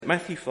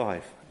Matthew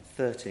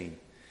 5:13.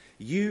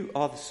 You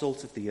are the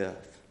salt of the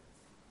earth.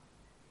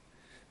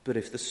 But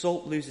if the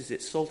salt loses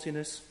its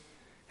saltiness,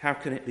 how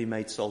can it be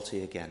made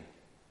salty again?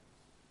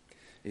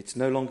 It's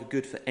no longer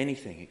good for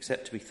anything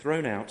except to be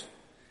thrown out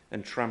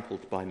and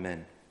trampled by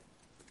men.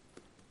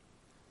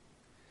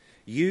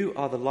 You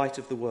are the light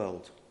of the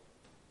world.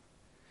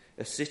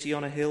 A city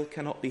on a hill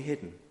cannot be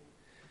hidden.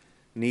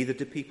 Neither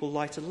do people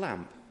light a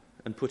lamp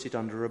and put it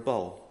under a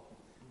bowl.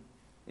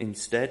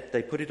 Instead,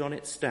 they put it on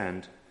its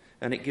stand,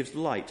 and it gives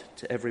light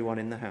to everyone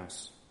in the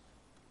house.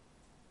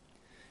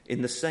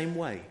 In the same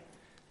way,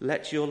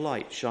 let your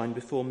light shine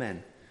before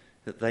men,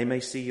 that they may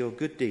see your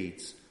good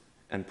deeds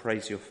and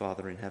praise your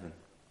Father in heaven.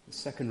 The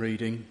second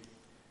reading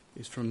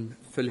is from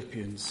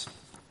Philippians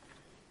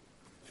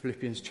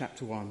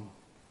chapter 1,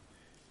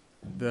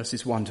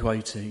 verses 1 to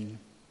 18.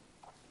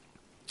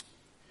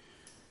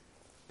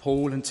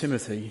 Paul and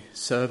Timothy,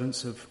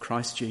 servants of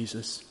Christ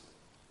Jesus,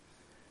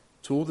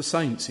 to all the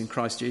saints in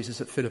Christ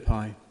Jesus at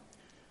Philippi,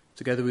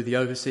 together with the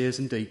overseers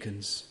and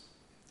deacons,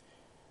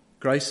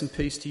 grace and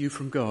peace to you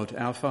from God,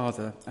 our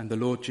Father, and the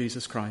Lord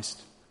Jesus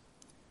Christ.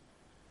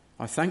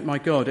 I thank my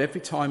God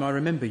every time I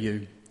remember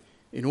you.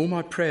 In all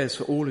my prayers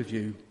for all of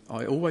you,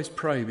 I always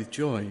pray with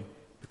joy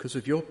because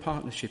of your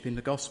partnership in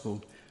the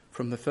gospel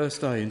from the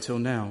first day until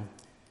now,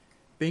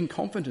 being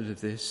confident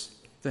of this,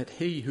 that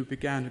he who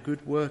began a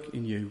good work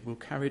in you will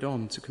carry it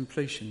on to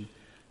completion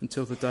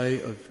until the day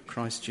of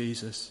Christ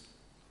Jesus.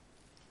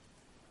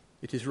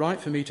 It is right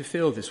for me to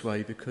feel this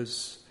way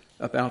because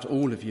about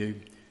all of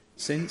you,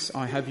 since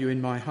I have you in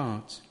my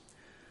heart.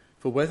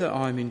 For whether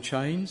I am in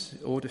chains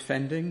or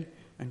defending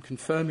and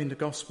confirming the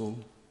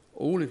gospel,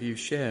 all of you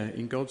share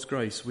in God's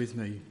grace with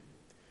me.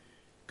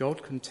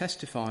 God can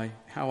testify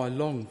how I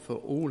long for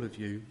all of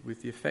you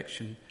with the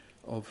affection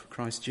of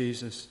Christ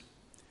Jesus.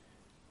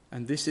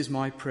 And this is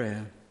my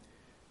prayer,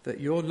 that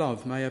your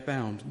love may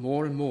abound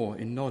more and more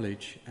in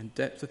knowledge and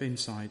depth of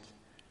insight,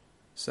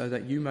 so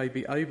that you may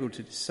be able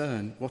to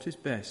discern what is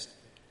best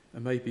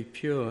and may be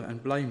pure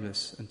and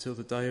blameless until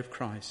the day of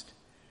Christ,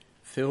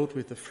 filled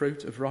with the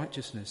fruit of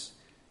righteousness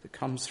that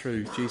comes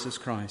through Jesus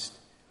Christ,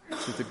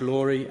 to the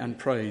glory and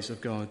praise of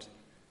God.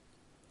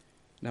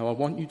 Now I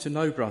want you to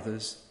know,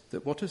 brothers,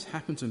 that what has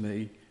happened to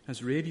me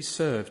has really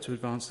served to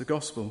advance the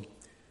gospel.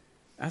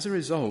 As a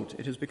result,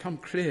 it has become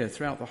clear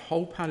throughout the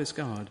whole palace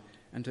guard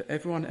and to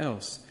everyone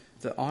else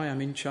that I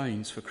am in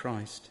chains for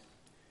Christ.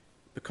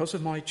 Because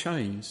of my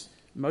chains,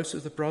 most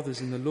of the brothers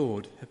in the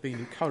Lord have been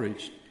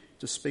encouraged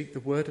to speak the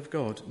word of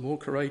God more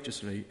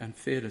courageously and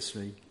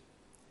fearlessly.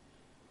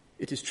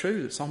 It is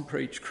true that some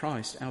preach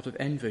Christ out of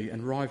envy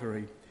and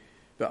rivalry,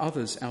 but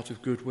others out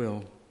of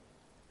goodwill.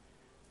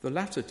 The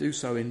latter do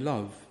so in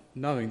love,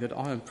 knowing that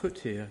I am put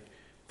here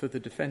for the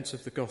defence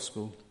of the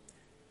gospel.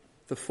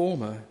 The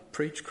former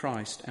preach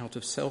Christ out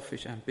of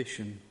selfish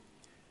ambition,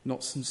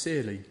 not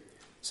sincerely,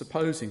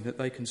 supposing that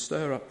they can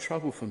stir up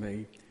trouble for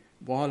me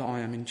while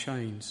I am in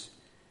chains.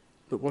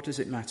 But what does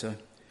it matter?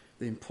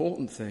 The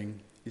important thing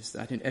is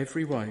that in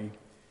every way,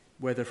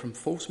 whether from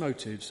false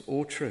motives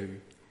or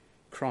true,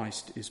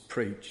 Christ is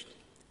preached.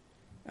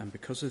 And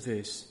because of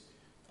this,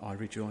 I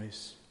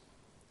rejoice.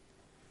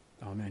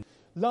 Amen.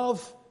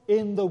 Love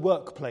in the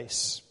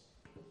workplace.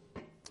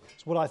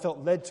 It's what I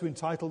felt led to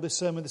entitle this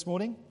sermon this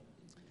morning.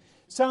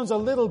 Sounds a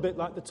little bit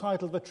like the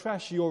title of a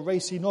trashy or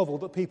racy novel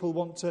that people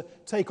want to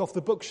take off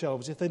the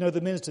bookshelves if they know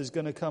the minister's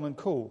going to come and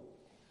call.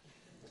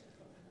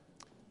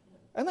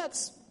 And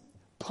that's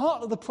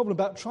part of the problem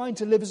about trying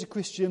to live as a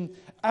Christian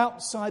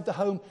outside the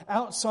home,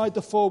 outside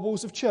the four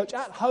walls of church.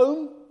 At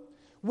home,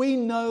 we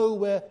know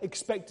we're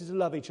expected to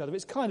love each other.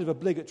 It's kind of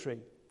obligatory.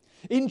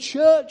 In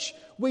church,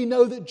 we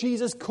know that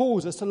Jesus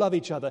calls us to love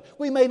each other.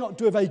 We may not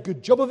do a very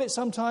good job of it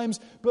sometimes,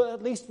 but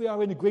at least we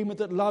are in agreement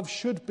that love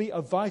should be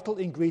a vital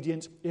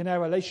ingredient in our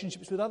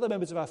relationships with other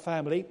members of our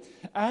family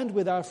and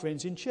with our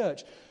friends in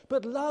church.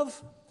 But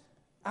love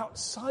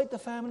outside the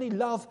family,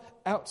 love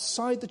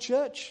outside the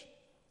church,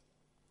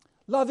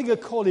 loving a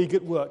colleague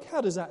at work,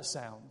 how does that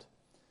sound?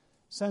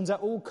 Sends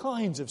out all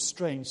kinds of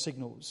strange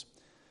signals,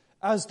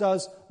 as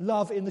does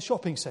love in the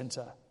shopping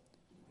centre,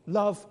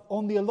 love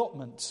on the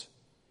allotment,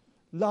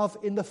 love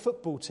in the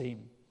football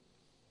team.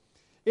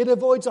 It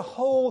avoids a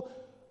whole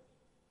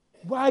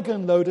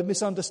wagon load of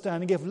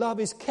misunderstanding if love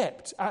is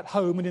kept at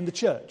home and in the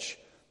church.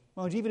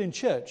 Mind you, even in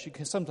church, it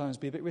can sometimes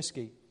be a bit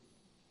risky.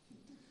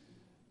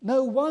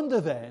 No wonder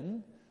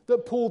then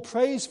that Paul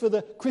prays for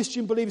the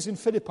Christian believers in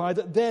Philippi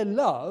that their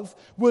love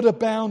would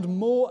abound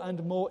more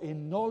and more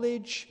in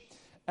knowledge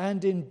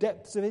and in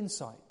depths of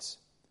insight.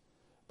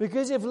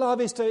 Because if love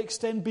is to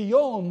extend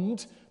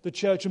beyond the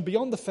church and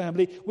beyond the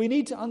family, we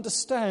need to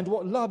understand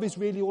what love is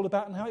really all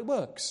about and how it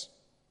works.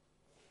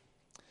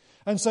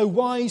 And so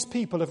wise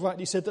people have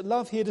rightly said that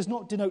love here does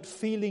not denote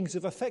feelings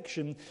of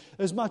affection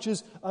as much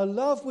as a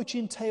love which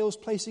entails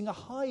placing a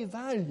high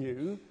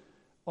value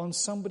on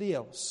somebody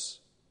else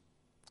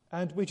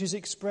and which is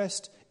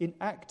expressed in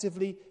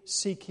actively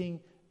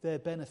seeking their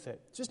benefit.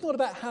 So it's not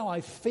about how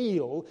I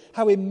feel,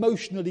 how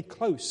emotionally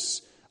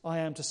close I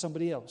am to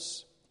somebody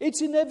else.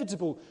 It's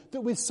inevitable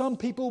that with some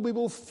people we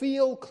will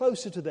feel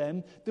closer to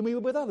them than we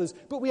will with others.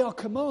 But we are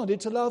commanded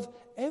to love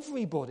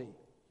everybody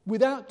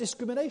without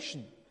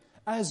discrimination,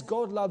 as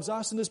God loves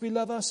us and as we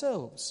love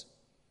ourselves.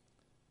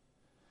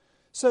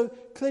 So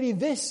clearly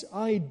this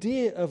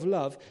idea of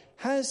love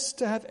has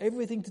to have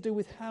everything to do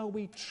with how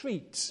we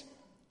treat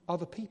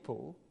other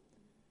people,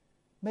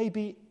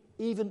 maybe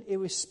even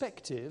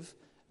irrespective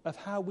of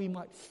how we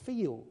might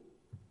feel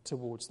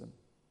towards them.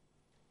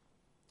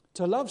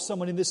 To love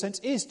someone in this sense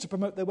is to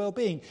promote their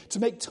well-being, to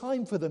make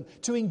time for them,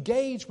 to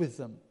engage with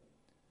them,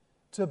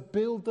 to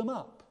build them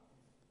up,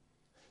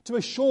 to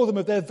assure them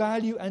of their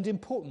value and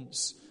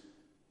importance,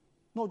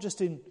 not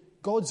just in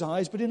God's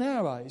eyes, but in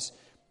our eyes.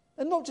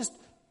 And not just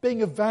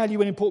being of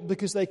value and important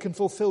because they can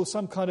fulfill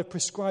some kind of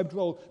prescribed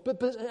role,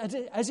 but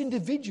as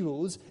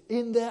individuals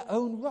in their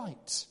own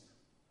right.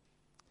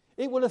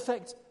 It will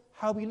affect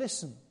how we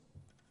listen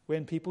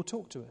when people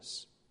talk to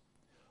us,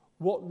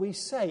 what we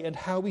say and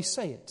how we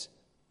say it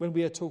when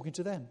we are talking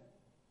to them,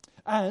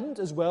 and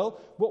as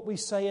well what we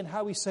say and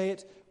how we say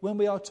it when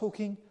we are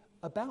talking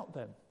about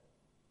them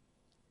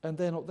and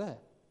they're not there.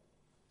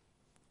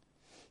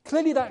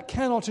 Clearly that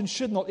cannot and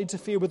should not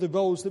interfere with the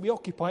roles that we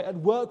occupy. At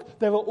work,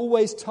 there are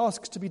always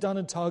tasks to be done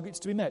and targets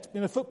to be met.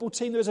 In a football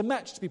team, there is a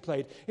match to be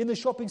played. In the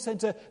shopping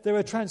centre, there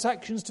are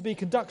transactions to be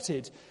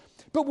conducted.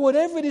 But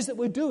whatever it is that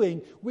we're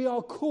doing, we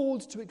are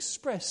called to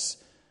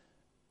express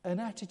an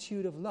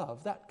attitude of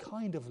love, that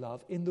kind of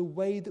love, in the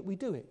way that we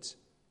do it.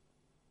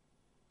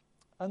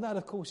 And that,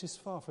 of course, is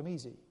far from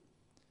easy.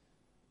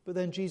 But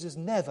then Jesus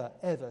never,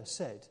 ever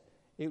said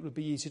it would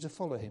be easy to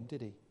follow him,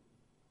 did he?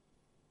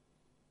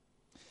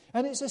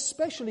 And it's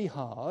especially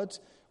hard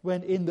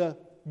when in the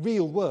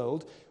real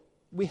world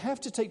we have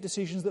to take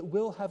decisions that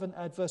will have an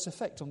adverse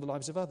effect on the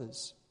lives of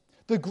others.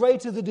 The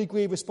greater the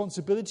degree of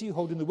responsibility you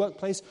hold in the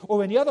workplace,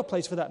 or any other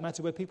place for that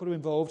matter where people are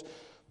involved,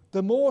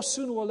 the more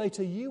sooner or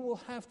later you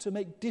will have to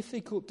make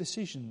difficult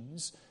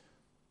decisions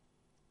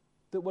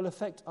that will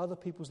affect other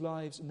people's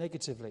lives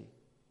negatively.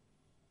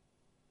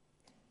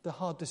 The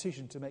hard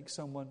decision to make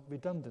someone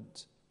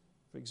redundant,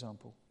 for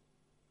example.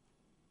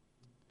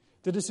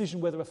 The decision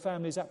whether a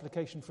family's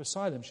application for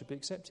asylum should be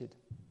accepted.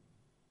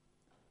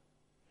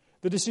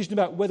 The decision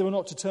about whether or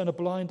not to turn a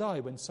blind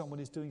eye when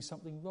someone is doing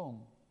something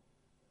wrong.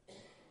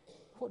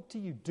 What do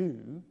you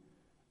do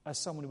as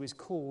someone who is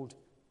called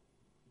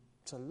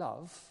to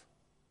love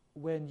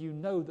when you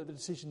know that the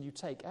decision you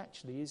take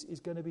actually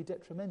is going to be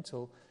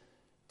detrimental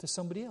to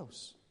somebody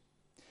else?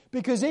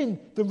 Because in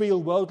the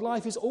real world,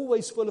 life is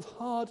always full of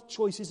hard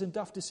choices and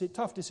tough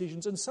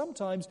decisions, and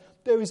sometimes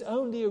there is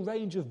only a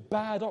range of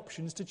bad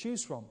options to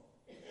choose from.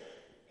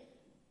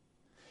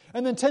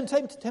 And then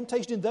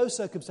temptation in those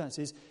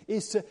circumstances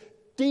is to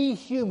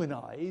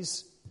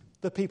dehumanize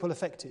the people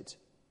affected,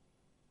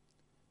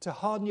 to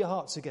harden your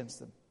hearts against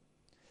them,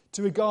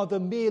 to regard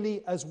them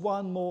merely as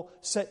one more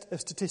set of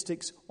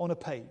statistics on a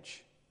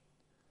page,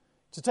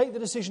 to take the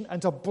decision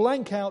and to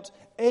blank out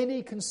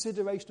any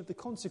consideration of the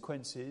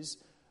consequences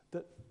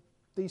that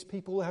these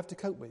people will have to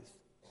cope with.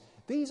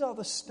 These are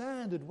the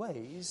standard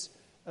ways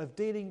of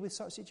dealing with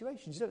such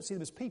situations. You don't see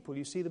them as people,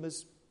 you see them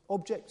as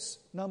objects,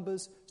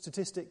 numbers,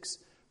 statistics,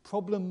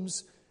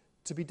 problems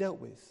to be dealt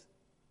with.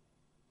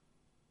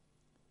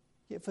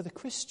 Yet for the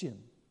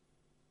Christian,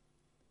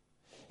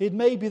 it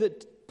may be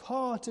that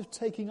part of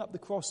taking up the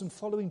cross and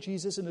following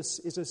Jesus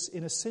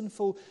in a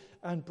sinful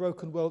and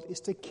broken world is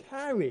to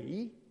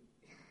carry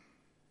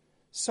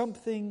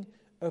something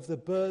of the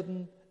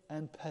burden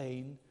and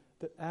pain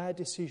that our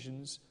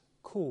decisions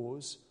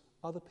cause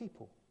other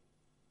people.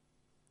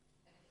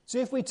 So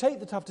if we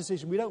take the tough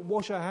decision, we don't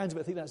wash our hands of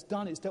it, think that's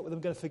done, it's dealt with,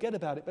 I'm going to forget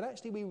about it, but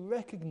actually we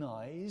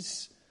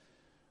recognise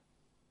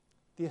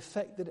the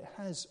effect that it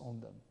has on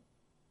them.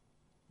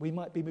 We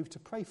might be moved to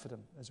pray for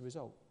them as a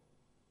result.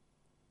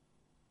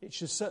 It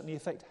should certainly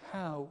affect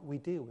how we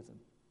deal with them,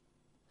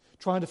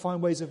 trying to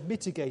find ways of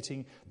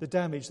mitigating the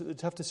damage that the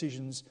tough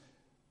decisions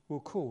will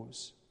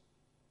cause.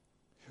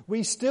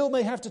 We still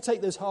may have to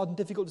take those hard and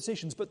difficult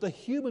decisions, but the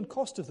human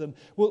cost of them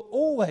will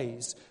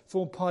always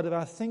form part of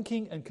our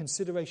thinking and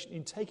consideration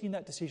in taking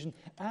that decision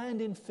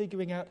and in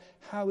figuring out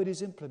how it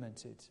is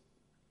implemented.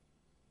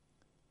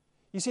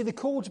 You see, the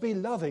call to be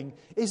loving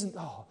isn't,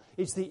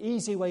 it's the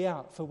easy way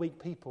out for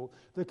weak people.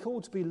 The call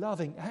to be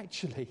loving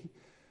actually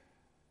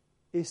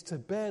is to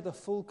bear the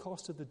full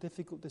cost of the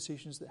difficult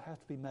decisions that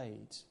have to be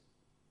made.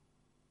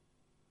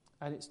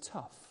 And it's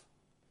tough.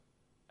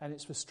 And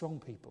it's for strong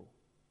people.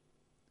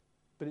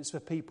 But it's for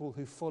people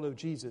who follow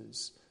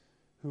Jesus,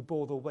 who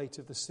bore the weight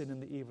of the sin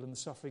and the evil and the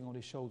suffering on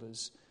his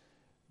shoulders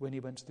when he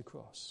went to the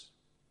cross.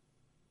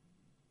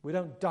 We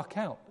don't duck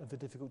out of the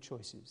difficult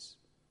choices,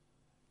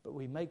 but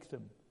we make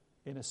them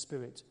in a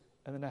spirit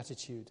and an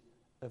attitude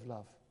of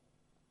love.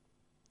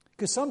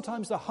 Because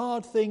sometimes the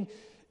hard thing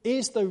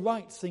is the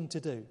right thing to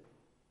do.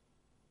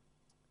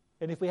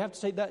 And if we have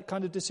to take that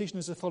kind of decision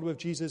as a follower of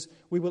Jesus,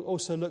 we will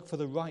also look for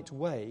the right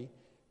way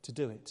to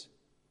do it.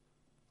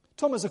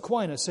 Thomas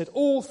Aquinas said,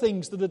 all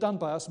things that are done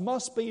by us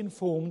must be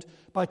informed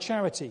by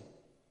charity.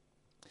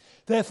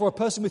 Therefore, a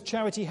person with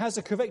charity has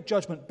a correct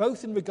judgment,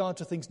 both in regard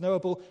to things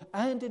knowable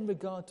and in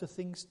regard to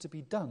things to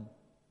be done.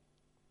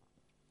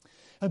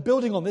 And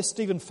building on this,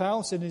 Stephen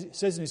Fowle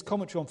says in his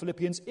commentary on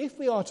Philippians, if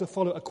we are to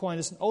follow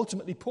Aquinas and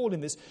ultimately Paul in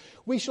this,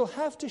 we shall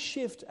have to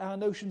shift our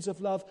notions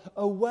of love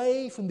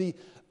away from the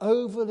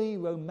overly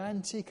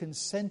romantic and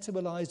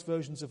sentimentalized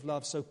versions of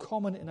love so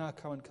common in our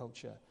current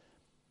culture.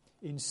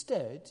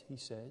 Instead, he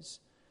says,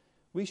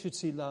 we should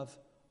see love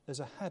as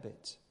a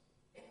habit.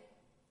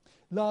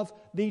 Love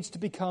needs to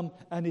become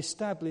an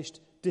established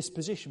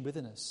disposition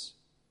within us.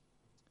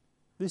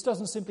 This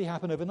doesn't simply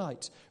happen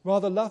overnight.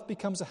 Rather, love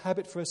becomes a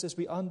habit for us as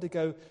we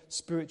undergo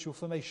spiritual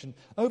formation.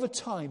 Over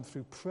time,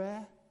 through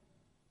prayer,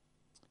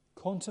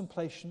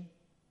 contemplation,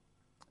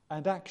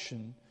 and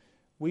action,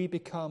 we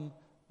become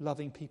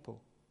loving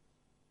people.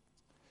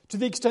 To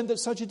the extent that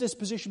such a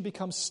disposition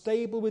becomes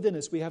stable within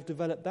us, we have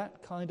developed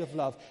that kind of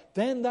love.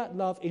 Then that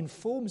love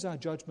informs our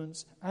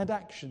judgments and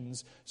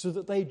actions so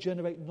that they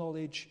generate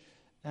knowledge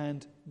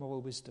and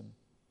moral wisdom.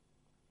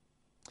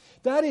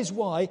 That is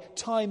why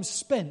time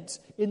spent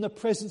in the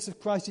presence of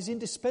Christ is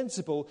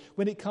indispensable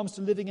when it comes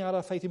to living out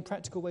our faith in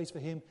practical ways for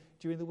Him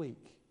during the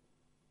week.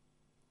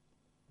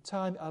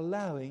 Time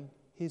allowing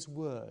His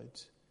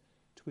word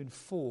to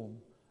inform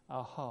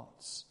our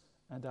hearts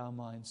and our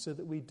minds so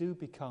that we do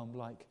become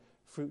like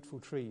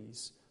fruitful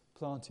trees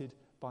planted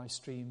by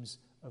streams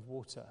of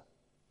water.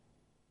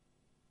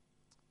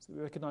 So that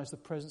we recognize the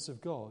presence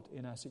of God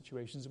in our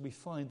situations and we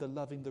find the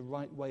loving, the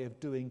right way of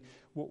doing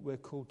what we're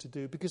called to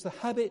do. Because the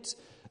habit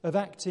of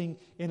acting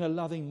in a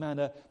loving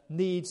manner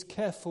needs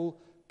careful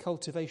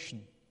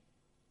cultivation.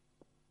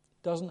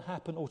 Doesn't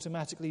happen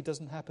automatically,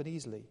 doesn't happen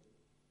easily.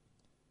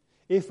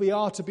 If we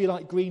are to be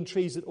like green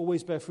trees that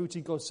always bear fruit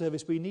in God's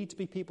service, we need to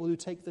be people who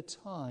take the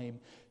time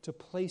to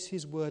place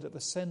His word at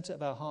the center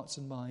of our hearts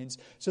and minds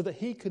so that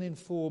He can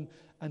inform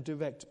and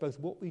direct both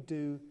what we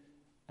do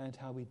and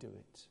how we do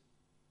it.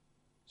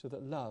 So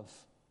that love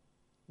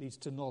leads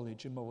to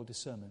knowledge and moral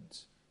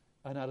discernment.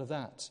 And out of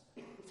that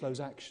flows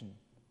action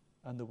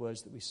and the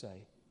words that we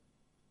say.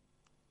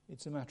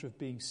 It's a matter of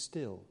being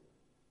still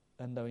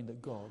and knowing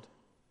that God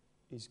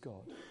is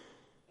God.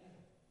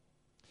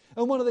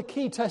 And one of the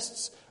key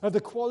tests of the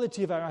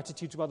quality of our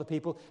attitude to other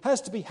people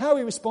has to be how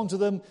we respond to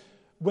them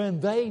when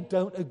they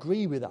don't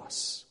agree with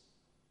us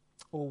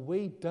or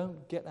we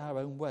don't get our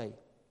own way.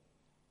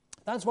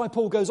 That's why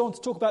Paul goes on to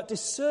talk about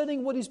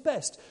discerning what is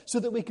best so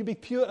that we can be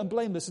pure and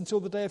blameless until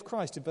the day of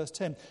Christ in verse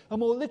 10. A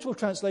more literal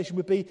translation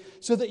would be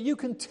so that you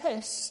can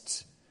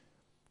test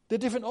the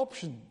different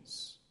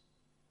options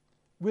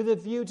with a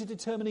view to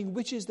determining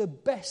which is the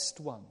best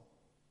one,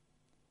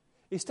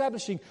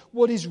 establishing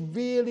what is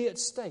really at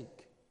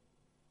stake,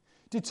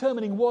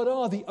 determining what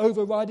are the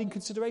overriding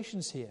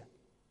considerations here,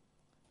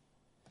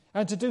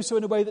 and to do so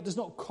in a way that does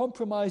not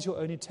compromise your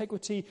own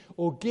integrity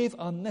or give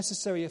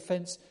unnecessary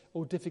offence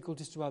or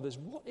difficulties to others.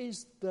 What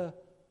is the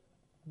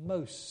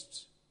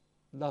most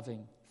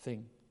loving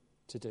thing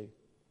to do?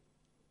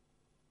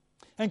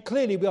 And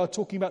clearly we are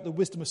talking about the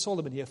wisdom of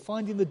Solomon here,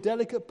 finding the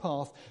delicate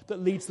path that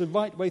leads the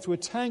right way through a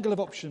tangle of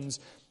options,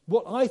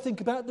 what I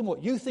think about them,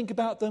 what you think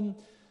about them,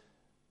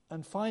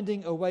 and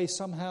finding a way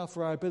somehow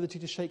for our ability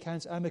to shake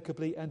hands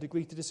amicably and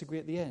agree to disagree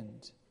at the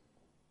end.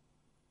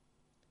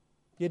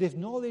 Yet if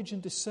knowledge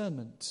and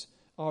discernment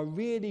are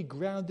really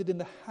grounded in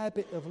the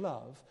habit of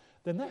love,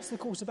 then that's the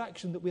course of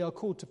action that we are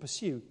called to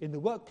pursue in the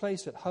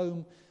workplace, at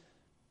home,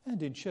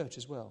 and in church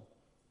as well.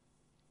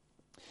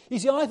 You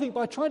see, I think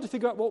by trying to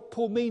figure out what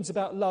Paul means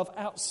about love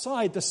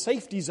outside the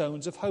safety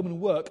zones of home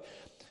and work,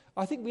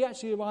 I think we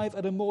actually arrive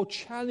at a more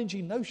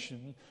challenging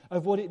notion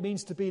of what it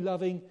means to be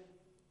loving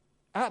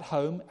at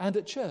home and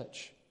at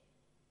church.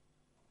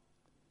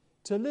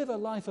 To live a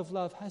life of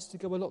love has to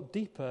go a lot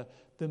deeper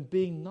than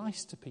being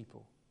nice to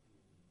people.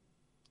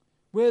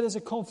 Where there's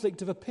a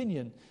conflict of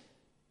opinion,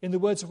 in the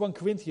words of 1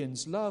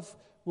 Corinthians, love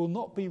will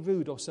not be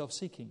rude or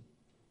self-seeking.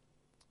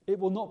 It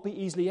will not be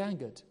easily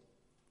angered.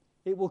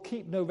 It will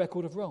keep no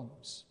record of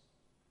wrongs.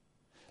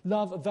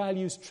 Love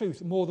values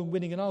truth more than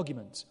winning an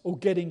argument or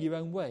getting your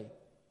own way.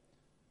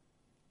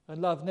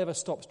 And love never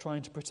stops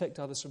trying to protect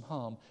others from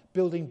harm,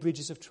 building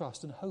bridges of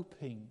trust and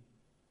hoping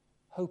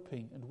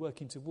and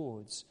working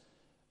towards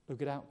a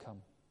good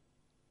outcome.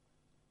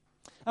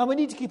 And we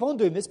need to keep on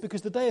doing this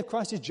because the day of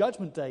Christ is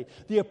Judgment Day,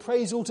 the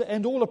appraisal to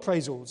end all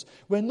appraisals,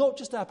 where not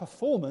just our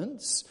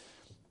performance,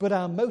 but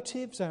our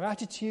motives, our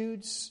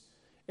attitudes,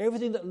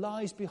 everything that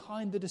lies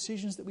behind the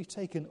decisions that we've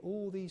taken,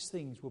 all these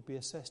things will be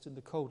assessed in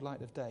the cold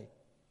light of day.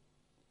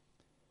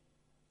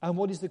 And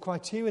what is the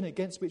criterion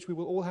against which we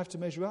will all have to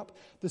measure up?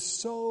 The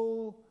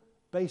sole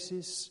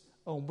basis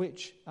on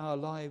which our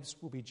lives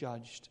will be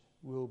judged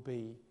will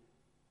be,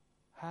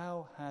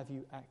 how have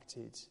you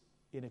acted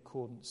in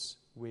accordance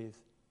with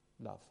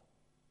love?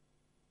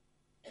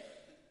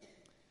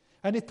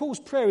 And if Paul's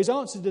prayer is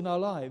answered in our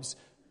lives,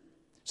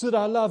 so that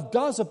our love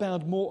does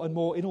abound more and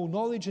more in all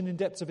knowledge and in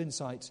depths of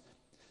insight,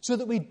 so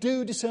that we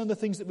do discern the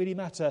things that really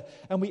matter,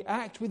 and we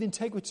act with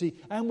integrity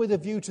and with a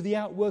view to the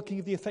outworking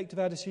of the effect of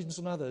our decisions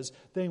on others,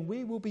 then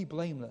we will be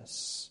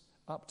blameless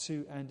up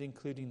to and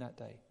including that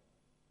day.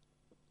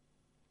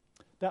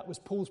 That was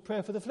Paul's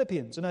prayer for the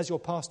Philippians, and as your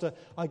pastor,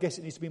 I guess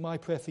it needs to be my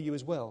prayer for you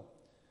as well.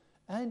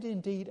 And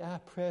indeed our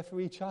prayer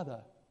for each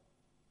other.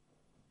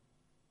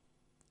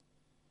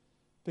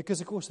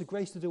 Because, of course, the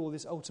grace to do all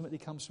this ultimately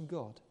comes from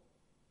God.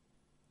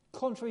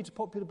 Contrary to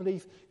popular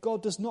belief,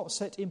 God does not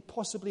set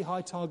impossibly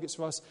high targets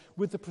for us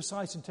with the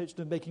precise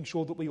intention of making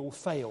sure that we all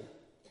fail.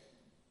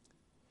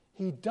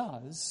 He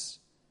does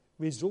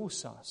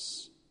resource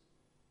us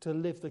to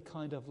live the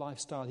kind of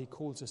lifestyle he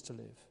calls us to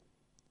live,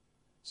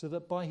 so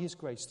that by his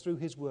grace, through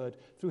his word,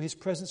 through his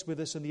presence with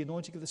us and the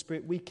anointing of the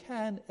Spirit, we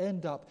can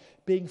end up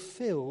being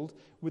filled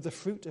with the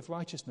fruit of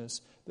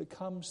righteousness that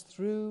comes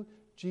through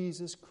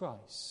Jesus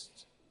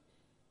Christ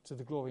to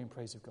the glory and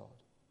praise of God.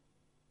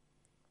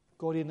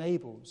 God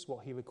enables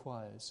what he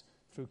requires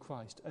through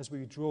Christ as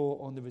we draw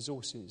on the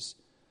resources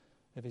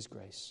of his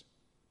grace.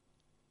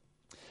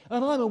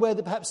 And I'm aware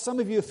that perhaps some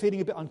of you are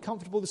feeling a bit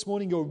uncomfortable this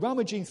morning. You're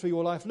rummaging through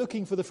your life,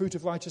 looking for the fruit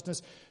of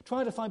righteousness,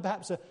 trying to find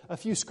perhaps a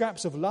few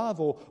scraps of love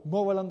or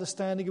moral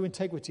understanding or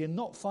integrity, and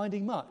not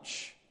finding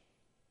much.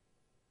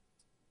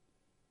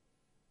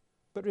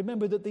 But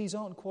remember that these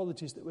aren't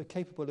qualities that we're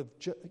capable of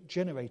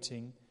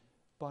generating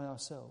by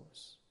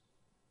ourselves.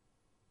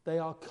 They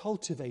are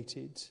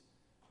cultivated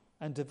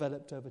and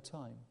developed over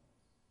time.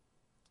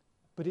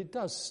 But it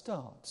does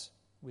start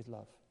with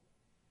love.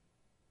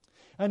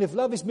 And if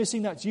love is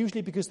missing, that's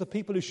usually because the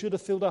people who should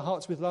have filled our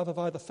hearts with love have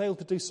either failed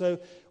to do so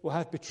or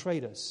have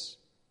betrayed us.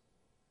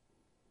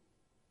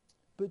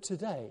 But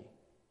today,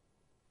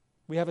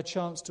 we have a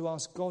chance to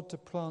ask God to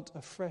plant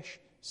a fresh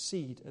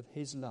seed of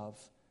his love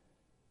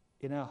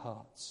in our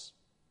hearts,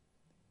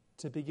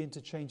 to begin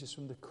to change us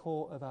from the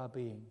core of our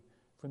being,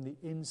 from the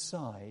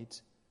inside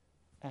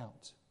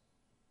out.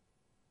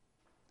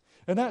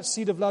 And that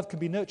seed of love can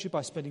be nurtured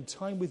by spending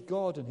time with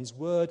God and his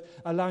word,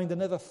 allowing the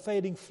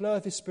never-failing flow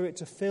of his Spirit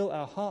to fill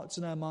our hearts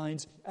and our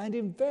minds, and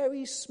in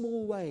very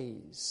small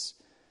ways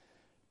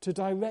to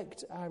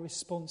direct our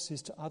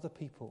responses to other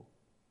people.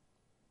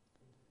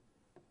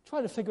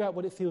 Trying to figure out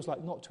what it feels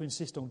like not to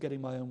insist on getting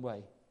my own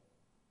way.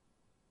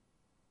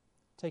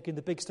 Taking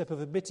the big step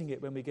of admitting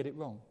it when we get it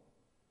wrong.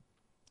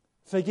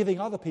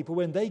 Forgiving other people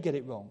when they get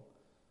it wrong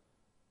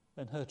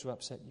and hurt or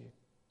upset you.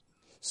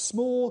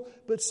 Small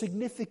but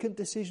significant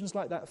decisions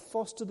like that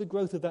foster the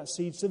growth of that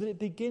seed so that it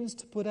begins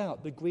to put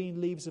out the green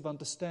leaves of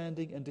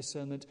understanding and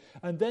discernment,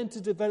 and then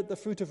to develop the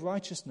fruit of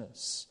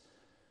righteousness.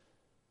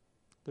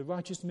 The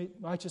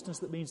righteousness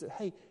that means that,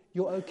 hey,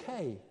 you're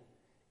okay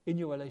in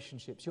your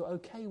relationships. You're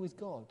okay with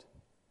God.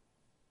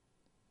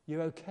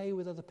 You're okay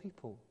with other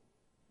people.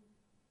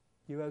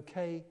 You're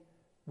okay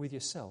with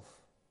yourself.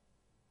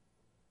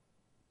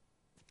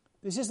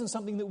 This isn't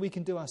something that we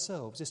can do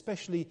ourselves,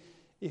 especially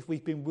if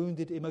we've been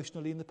wounded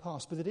emotionally in the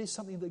past. But it is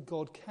something that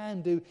God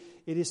can do.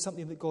 It is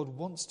something that God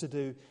wants to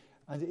do.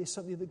 And it is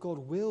something that God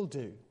will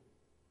do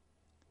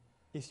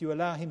if you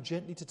allow him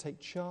gently to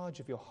take charge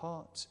of your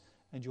heart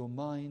and your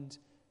mind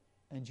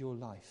and your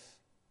life.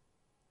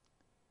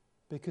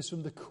 Because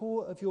from the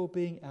core of your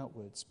being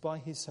outwards, by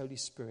his Holy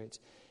Spirit,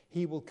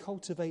 he will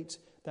cultivate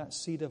that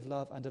seed of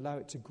love and allow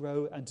it to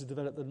grow and to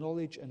develop the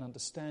knowledge and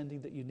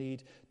understanding that you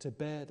need to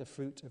bear the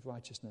fruit of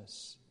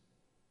righteousness.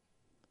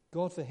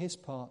 God, for his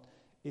part,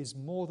 is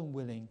more than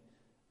willing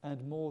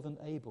and more than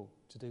able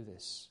to do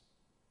this.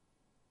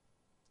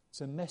 It's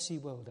a messy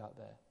world out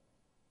there.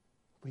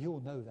 We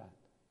all know that.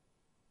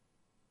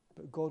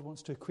 But God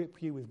wants to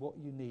equip you with what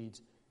you need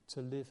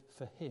to live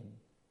for him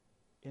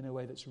in a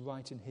way that's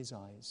right in his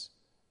eyes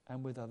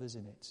and with others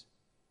in it.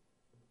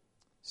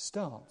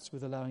 Starts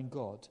with allowing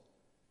God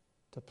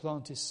to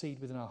plant his seed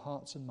within our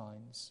hearts and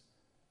minds,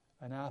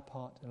 and our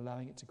part in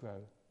allowing it to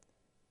grow.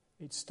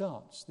 It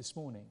starts this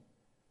morning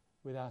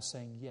with our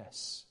saying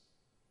yes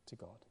to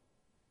God.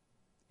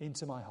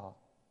 Into my heart.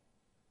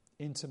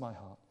 Into my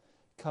heart.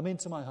 Come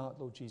into my heart,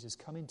 Lord Jesus.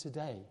 Come in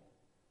today.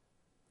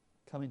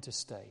 Come in to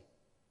stay.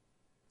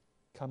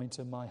 Come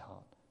into my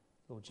heart,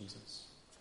 Lord Jesus.